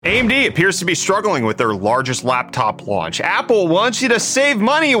AMD appears to be struggling with their largest laptop launch. Apple wants you to save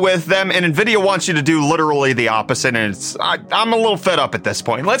money with them, and Nvidia wants you to do literally the opposite, and I'm a little fed up at this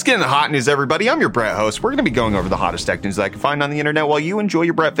point. Let's get into the hot news, everybody. I'm your Brett host. We're going to be going over the hottest tech news that I can find on the internet while you enjoy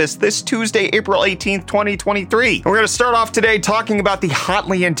your breakfast this Tuesday, April 18th, 2023. And we're going to start off today talking about the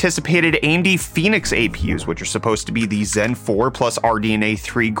hotly anticipated AMD Phoenix APUs, which are supposed to be the Zen 4 plus RDNA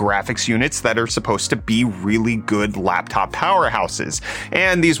 3 graphics units that are supposed to be really good laptop powerhouses.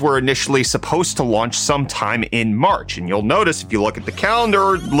 And these were initially supposed to launch sometime in March. And you'll notice if you look at the calendar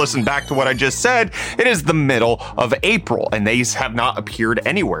or listen back to what I just said, it is the middle of April, and these have not appeared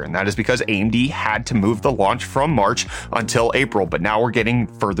anywhere. And that is because AMD had to move the launch from March until April. But now we're getting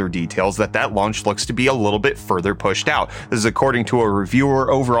further details that launch looks to be a little bit further pushed out. This is according to a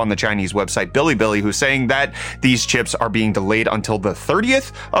reviewer over on the Chinese website Bilibili, who's saying that these chips are being delayed until the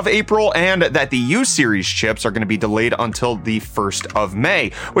 30th of April and that the U-series chips are going to be delayed until the 1st of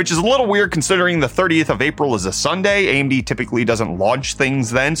May, which is a little weird considering the 30th of April is a Sunday. AMD typically doesn't launch things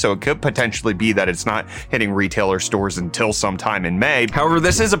then, so it could potentially be that it's not hitting retailer stores until sometime in May. However,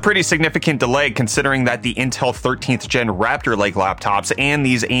 this is a pretty significant delay considering that the Intel 13th gen Raptor Lake laptops and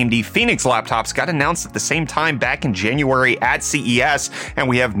these AMD Phoenix laptops got announced at the same time back in January at CES, and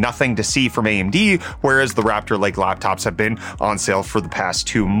we have nothing to see from AMD, whereas the Raptor Lake laptops have been on sale for the past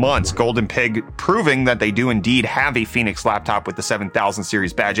 2 months. Golden Pig proving that they do indeed have a Phoenix laptop with the 7000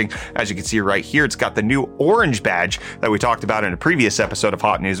 series badging. As you can see right here, it's got the new orange badge that we talked about in a previous episode of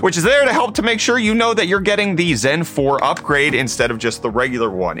Hot News, which is there to help to make sure you know that you're getting the Zen 4 upgrade instead of just the regular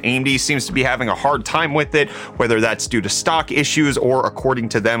one. AMD seems to be having a hard time with it, whether that's due to stock issues or according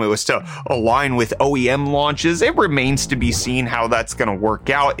to them, it was to align with OEM launches. It remains to be seen how that's going to work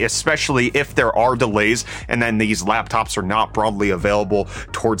out, especially if there are delays and then these laptops are not broadly available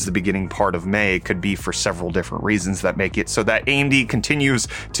towards the beginning part of May. It could be for several different reasons that make it so that AMD continues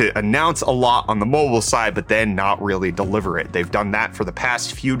to announce a lot on the mobile side, but then not really deliver it. They've done that for the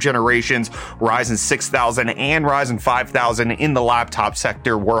past few generations. Ryzen 6000 and Ryzen 5000 in the laptop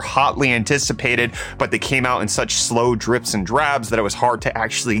sector were hotly anticipated, but they came out in such slow drips and drabs that it was hard to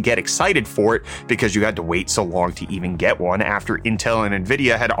actually get excited for it because you had to wait so long to even get one after Intel and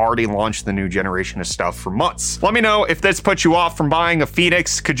Nvidia had already launched the new generation of stuff for months. Let me know if this puts you off from buying a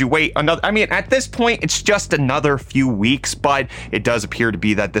Phoenix. Could you wait another? I mean, at this point, it's just another few weeks, but it does appear to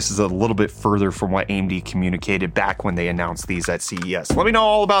be that this is a little bit further from what AMD communicated back when they announced these at CES. Let me know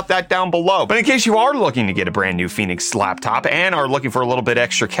all about that down below. But in case you are looking to get a brand new Phoenix laptop and are looking for a little bit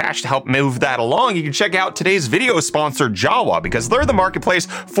extra cash to help move that along, you can check out today's video sponsor, Jawa, because they're the marketplace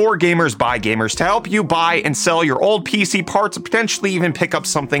for gamers by gamers to help you buy and sell your old PC parts and potentially even pick up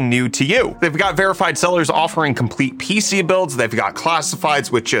something new to you. They've got verified sellers offering complete PC builds. They've got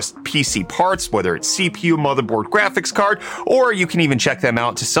classifieds with just PC parts, whether it's CPU, motherboard, graphics card, or you can even check them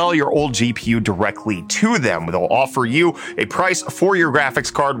out to sell your old GPU directly to them. They'll offer you a price for your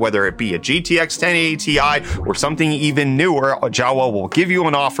graphics card, whether it be a GTX 1080 Ti or something even newer. Jawa will give you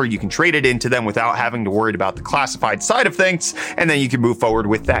an offer. You can trade it into them without having to worry about the classified side of things, and then you can move forward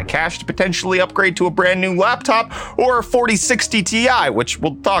with that cash to potentially upgrade to a brand new laptop or a 4060 Ti, which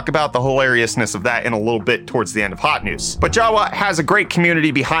we'll talk about the hilariousness of that in a little bit towards the end of Hot News. But Jawa has a great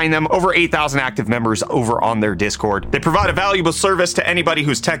community behind them, over 8,000 active members over on their Discord. They provide a valuable service to anybody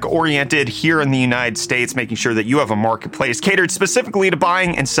who's tech-oriented here in the United States, making sure that you have a marketplace catered specifically to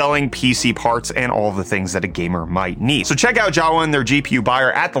buying and selling PC parts and all the things that a gamer might need. So check out Jawa and their GPU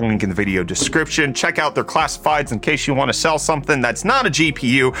buyer at the link in the video description. Check out their classifieds in case you want to sell something that's not a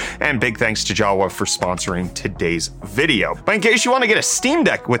GPU, and big thanks to Jawa for sponsoring today's video. But in case you want to get a Steam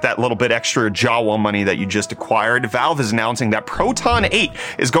Deck with that little bit extra Jawa money that you just acquired, Valve is announcing that Proton 8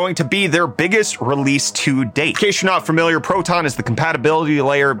 is going to be their biggest release to date. In case you're not familiar, Proton is the compatibility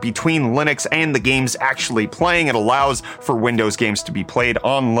layer between Linux and the games actually playing. It allows for Windows games to be played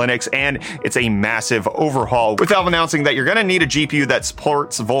on Linux, and it's a massive overhaul, with Valve announcing that you're going to need a GPU that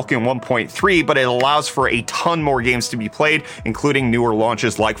supports Vulkan 1.3, but it allows for a ton more games to be played, including newer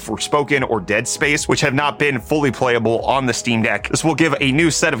launches like Forspoken or Dead Space, which have not been fully playable on the Steam Deck. This will give a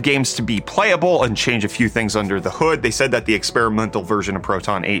new set of games to be playable and change a few things under the hood. They said that the experimental version of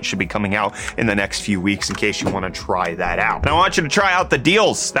Proton 8 should be coming out in the next few weeks in case you want to try that out. And I want you to try out the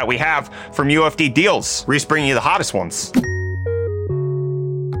deals that we have from UFD Deals. Reese bringing you the hottest ones.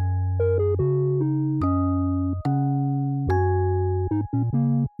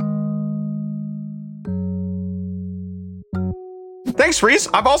 Thanks thanks, Reese.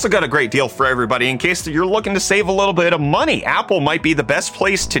 I've also got a great deal for everybody in case you're looking to save a little bit of money. Apple might be the best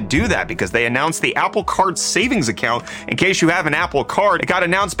place to do that because they announced the Apple Card savings account. In case you have an Apple Card, it got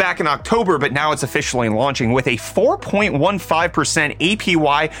announced back in October, but now it's officially launching with a 4.15%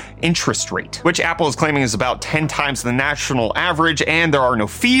 APY interest rate, which Apple is claiming is about 10 times the national average, and there are no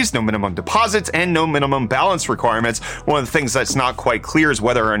fees, no minimum deposits, and no minimum balance requirements. One of the things that's not quite clear is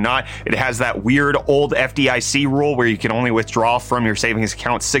whether or not it has that weird old FDIC rule where you can only withdraw from your savings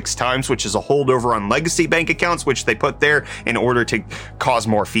account 6 times, which is a holdover on legacy bank accounts, which they put there in order to cause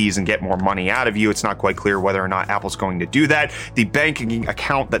more fees and get more money out of you. It's not quite clear whether or not Apple's going to do that. The banking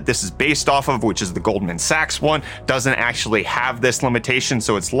account that this is based off of, which is the Goldman Sachs one, doesn't actually have this limitation,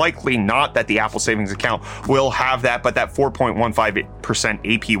 so it's likely not that the Apple savings account will have that, but that 4.15%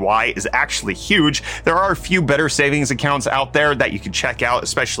 APY is actually huge. There are a few better savings accounts out there that you can check out,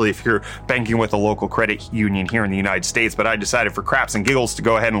 especially if you're banking with a local credit union here in the United States, but I decided for craps and giggles to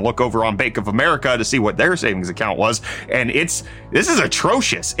go ahead and look over on Bank of America to see what their savings account was, and this is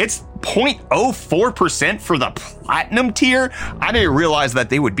atrocious. It's 0.04% for the platinum tier. I didn't realize that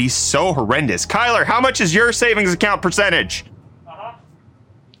they would be so horrendous. Kyler, how much is your savings account percentage?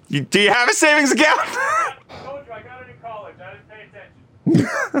 Do you have a savings account? I told you I got it in college. I didn't pay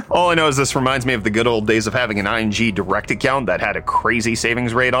attention. All I know is this reminds me of the good old days of having an ING Direct account that had a crazy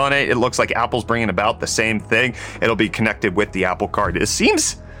savings rate on it. It looks like Apple's bringing about the same thing. It'll be connected with the Apple Card. It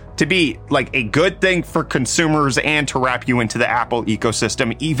seems to be like a good thing for consumers and to wrap you into the Apple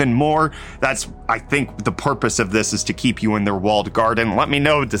ecosystem even more. That's, I think, the purpose of this is to keep you in their walled garden. Let me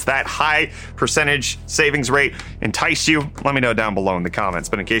know, does that high percentage savings rate entice you? Let me know down below in the comments.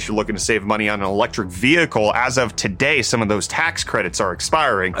 But in case you're looking to save money on an electric vehicle, as of today, some of those tax credits are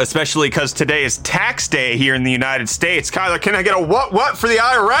expiring, especially because today is tax day here in the United States. Kyler, can I get a what for the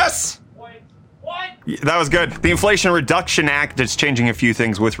IRS? That was good. The Inflation Reduction Act is changing a few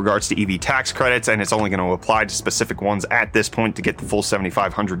things with regards to EV tax credits, and it's only going to apply to specific ones at this point to get the full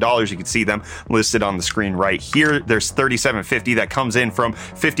 $7,500. You can see them listed on the screen right here. There's $3,750 that comes in from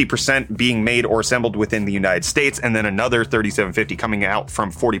 50% being made or assembled within the United States, and then another $3,750 coming out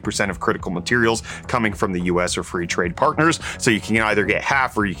from 40% of critical materials coming from the US or free trade partners. So you can either get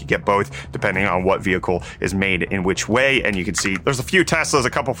half or you can get both, depending on what vehicle is made in which way. And you can see there's a few Teslas, a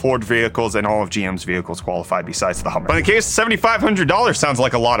couple Ford vehicles, and all of GM's vehicles qualified besides the Hummer. But in case $7,500 sounds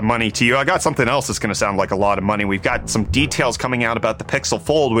like a lot of money to you, I got something else that's going to sound like a lot of money. We've got some details coming out about the Pixel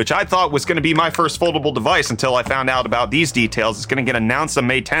Fold, which I thought was going to be my first foldable device until I found out about these details. It's going to get announced on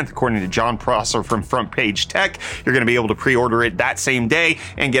May 10th, according to John Prosser from Front Page Tech. You're going to be able to pre-order it that same day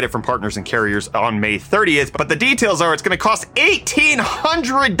and get it from partners and carriers on May 30th. But the details are it's going to cost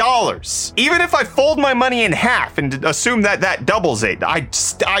 $1,800. Even if I fold my money in half and assume that that doubles it, I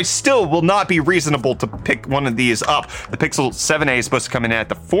still will not be reasonable to pick one of these up. The Pixel 7a is supposed to come in at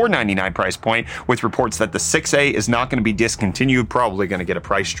the $499 price point, with reports that the 6a is not going to be discontinued, probably going to get a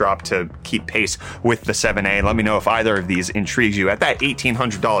price drop to keep pace with the 7a. Let me know if either of these intrigues you. At that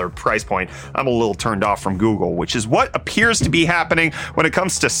 $1,800 price point, I'm a little turned off from Google, which is what appears to be happening when it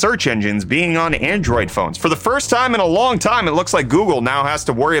comes to search engines being on Android phones. For the first time in a long time, it looks like Google now has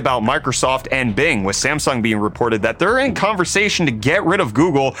to worry about Microsoft and Bing, with Samsung being reported that they're in conversation to get rid of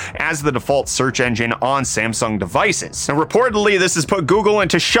Google as the default search engine on Samsung devices. And reportedly, this has put Google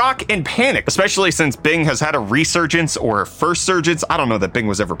into shock and panic, especially since Bing has had a resurgence or a first surgence. I don't know that Bing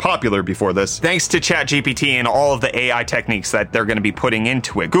was ever popular before this, thanks to ChatGPT and all of the AI techniques that they're going to be putting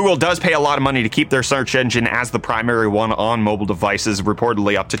into it. Google does pay a lot of money to keep their search engine as the primary one on mobile devices,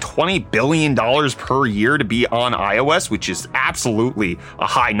 reportedly up to $20 billion per year to be on iOS, which is absolutely a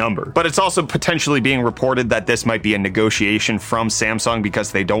high number. But it's also potentially being reported that this might be a negotiation from Samsung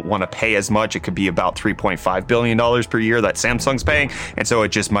because they don't want to pay as much. It could be about $3.5 billion per year that Samsung's paying. And so it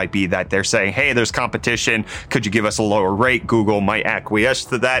just might be that they're saying, hey, there's competition. Could you give us a lower rate? Google might acquiesce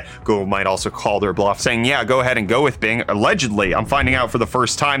to that. Google might also call their bluff saying, yeah, go ahead and go with Bing. Allegedly, I'm finding out for the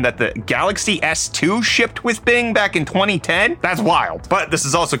first time that the Galaxy S2 shipped with Bing back in 2010. That's wild. But this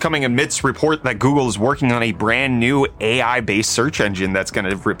is also coming amidst report that Google is working on a brand new AI-based search engine that's going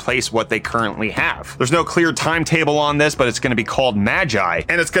to replace what they currently have. There's no clear timetable on this, but it's going to be called Magi,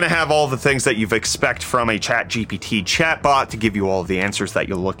 and it's going to have all the things that you've expect from a ChatGPT chatbot to give you all of the answers that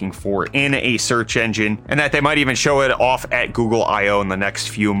you're looking for in a search engine, and that they might even show it off at Google I/O in the next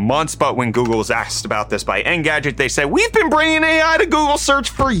few months. But when Google was asked about this by Engadget, they said, we've been bringing AI to Google search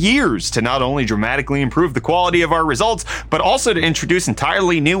for years to not only dramatically improve the quality of our results, but also to introduce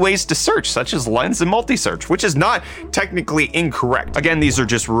entirely new ways to search, such as lens and multi-search, which is not technically incorrect. Again, these are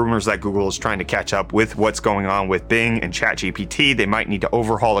just rumors that Google is trying to catch up with what's going on with Bing and ChatGPT. They might need to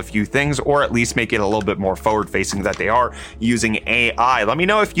overhaul a few things, or at least least make it a little bit more forward-facing that they are using AI. Let me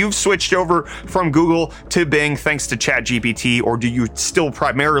know if you've switched over from Google to Bing thanks to ChatGPT, or do you still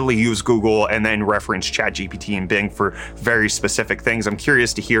primarily use Google and then reference ChatGPT and Bing for very specific things? I'm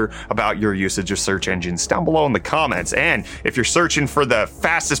curious to hear about your usage of search engines down below in the comments. And if you're searching for the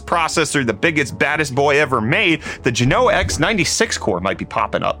fastest processor, the biggest, baddest boy ever made, the Genoa X96 core might be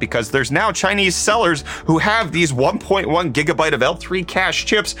popping up, because there's now Chinese sellers who have these 1.1 gigabyte of L3 cache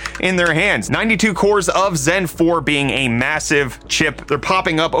chips in their hands. 92 cores of Zen 4 being a massive chip. They're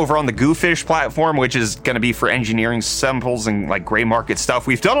popping up over on the Goofish platform, which is going to be for engineering samples and like gray market stuff.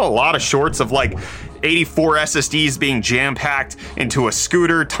 We've done a lot of shorts of like 84 SSDs being jam-packed into a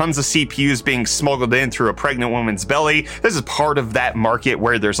scooter, tons of CPUs being smuggled in through a pregnant woman's belly. This is part of that market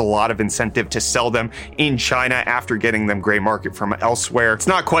where there's a lot of incentive to sell them in China after getting them gray market from elsewhere. It's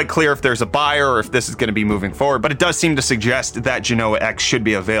not quite clear if there's a buyer or if this is going to be moving forward, but it does seem to suggest that Genoa X should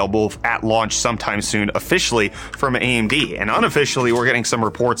be available at launch sometime soon, officially from AMD. And unofficially, we're getting some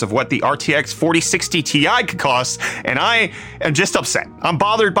reports of what the RTX 4060 Ti could cost, and I am just upset. I'm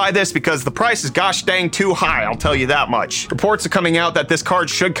bothered by this because the price is gosh dang too high, I'll tell you that much. Reports are coming out that this card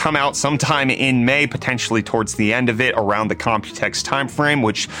should come out sometime in May, potentially towards the end of it, around the Computex timeframe,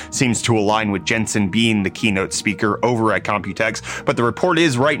 which seems to align with Jensen being the keynote speaker over at Computex. But the report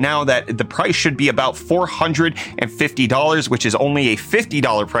is right now that the price should be about $450, which is only a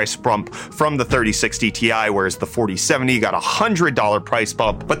 $50 price bump from the 3060 Ti, whereas the 4070 got a $100 price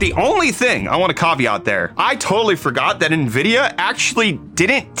bump. But the only thing I want to caveat there, I totally forgot that NVIDIA actually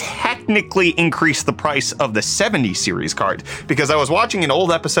didn't technically increase the price of the 70 series card, because I was watching an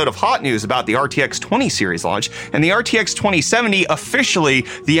old episode of Hot News about the RTX 20 series launch, and the RTX 2070, officially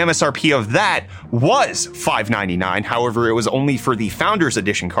the MSRP of that was $599. However, it was only for the Founders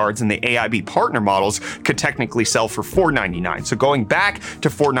Edition cards, and the AIB partner models could technically sell for $499. So going back to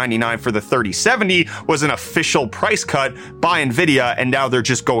 $499 for the 3070 was an official price cut by NVIDIA, and now they're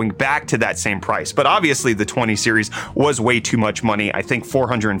just going back to that same price. But obviously the 20 series was way too much money. I think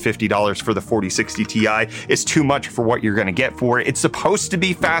 $450 for the 4060 Ti is too much for what you're going to get for it. It's supposed to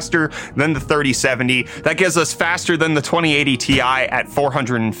be faster than the 3070. That gives us faster than the 2080 Ti at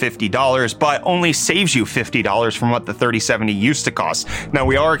 $450, but only saves you $50 from what the 3070 used to cost. Now,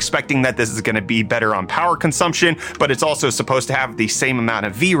 we are expecting that this is going to be better on power consumption, but it's also supposed to have the same amount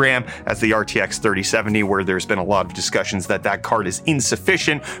of VRAM as the RTX 3070, where there's been a lot of discussions that that card is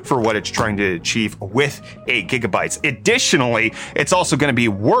insufficient for what it's trying to achieve with 8 gigabytes. Additionally, it's also going to be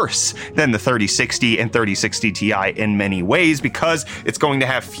worse than the 3060 and 3060 Ti in many ways, because it's going to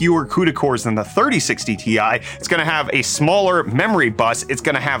have fewer CUDA cores than the 3060 Ti. It's going to have a smaller memory bus. It's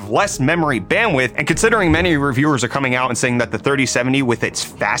going to have less memory bandwidth. And considering many reviewers are coming out and saying that the 3070 with its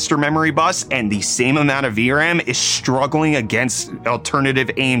faster memory bus and the same amount of VRAM is struggling against alternative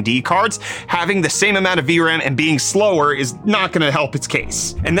AMD cards, having the same amount of VRAM and being slower is not going to help its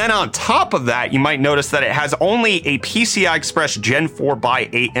case. And then on top of that, you might notice that it has only a PCI Express Gen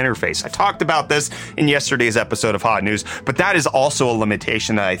 4x8 interface. I talked about this in yesterday's episode of Hot News, but that is also a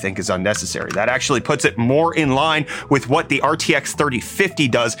limitation that I think is unnecessary. That actually puts it more in line with what the RTX 3050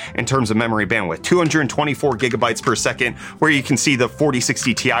 does in terms of memory bandwidth, 224 gigabytes per second, where you can see the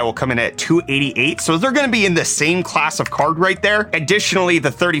 4060 Ti will come in at 288. So they're going to be in the same class of card right there. Additionally,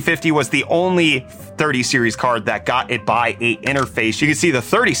 the 3050 was the only 30 series card that got it by 8 interface. You can see the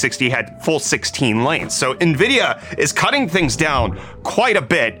 3060 had full 16 lanes. So NVIDIA is cutting things down quite a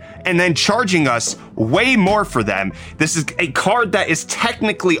bit and then charging us way more for them. This is a card that is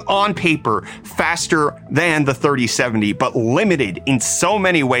technically on paper faster than the 3070, but limited in so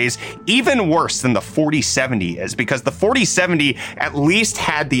many ways, even worse than the 4070 is, because the 4070 at least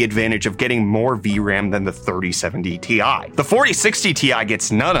had the advantage of getting more VRAM than the 3070 Ti. The 4060 Ti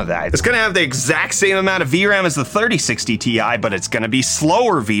gets none of that. It's going to have the exact same amount of VRAM as the 3060 Ti, but it's going to be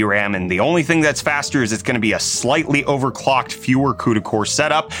slower VRAM, and the only thing that's faster is it's going to be a slightly overclocked, fewer CUDA core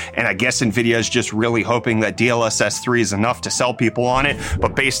setup, and I guess NVIDIA is just really hoping that DLSS 3 is enough to sell people on it.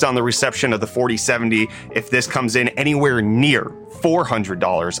 But based on the reception of the 4070, if this comes in anywhere near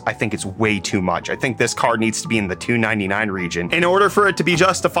 $400, I think it's way too much. I think this card needs to be in the $299 region in order for it to be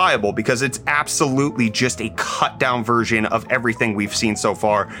justifiable, because it's absolutely just a cut down version of everything we've seen so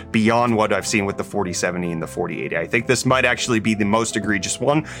far beyond what I've seen with the 4070 and the 4080. I think this might actually be the most egregious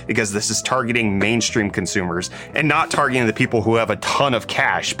one, because this is targeting mainstream consumers and not targeting the people who have a ton of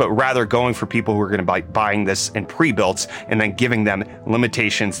cash, but rather going for people who are going to be buying this in pre-builts and then giving them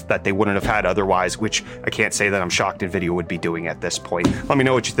limitations that they wouldn't have had otherwise, which I can't say that I'm shocked NVIDIA would be doing at this point. Let me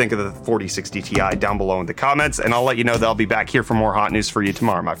know what you think of the 4060 Ti down below in the comments, and I'll let you know that I'll be back here for more hot news for you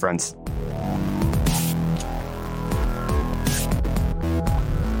tomorrow, my friends.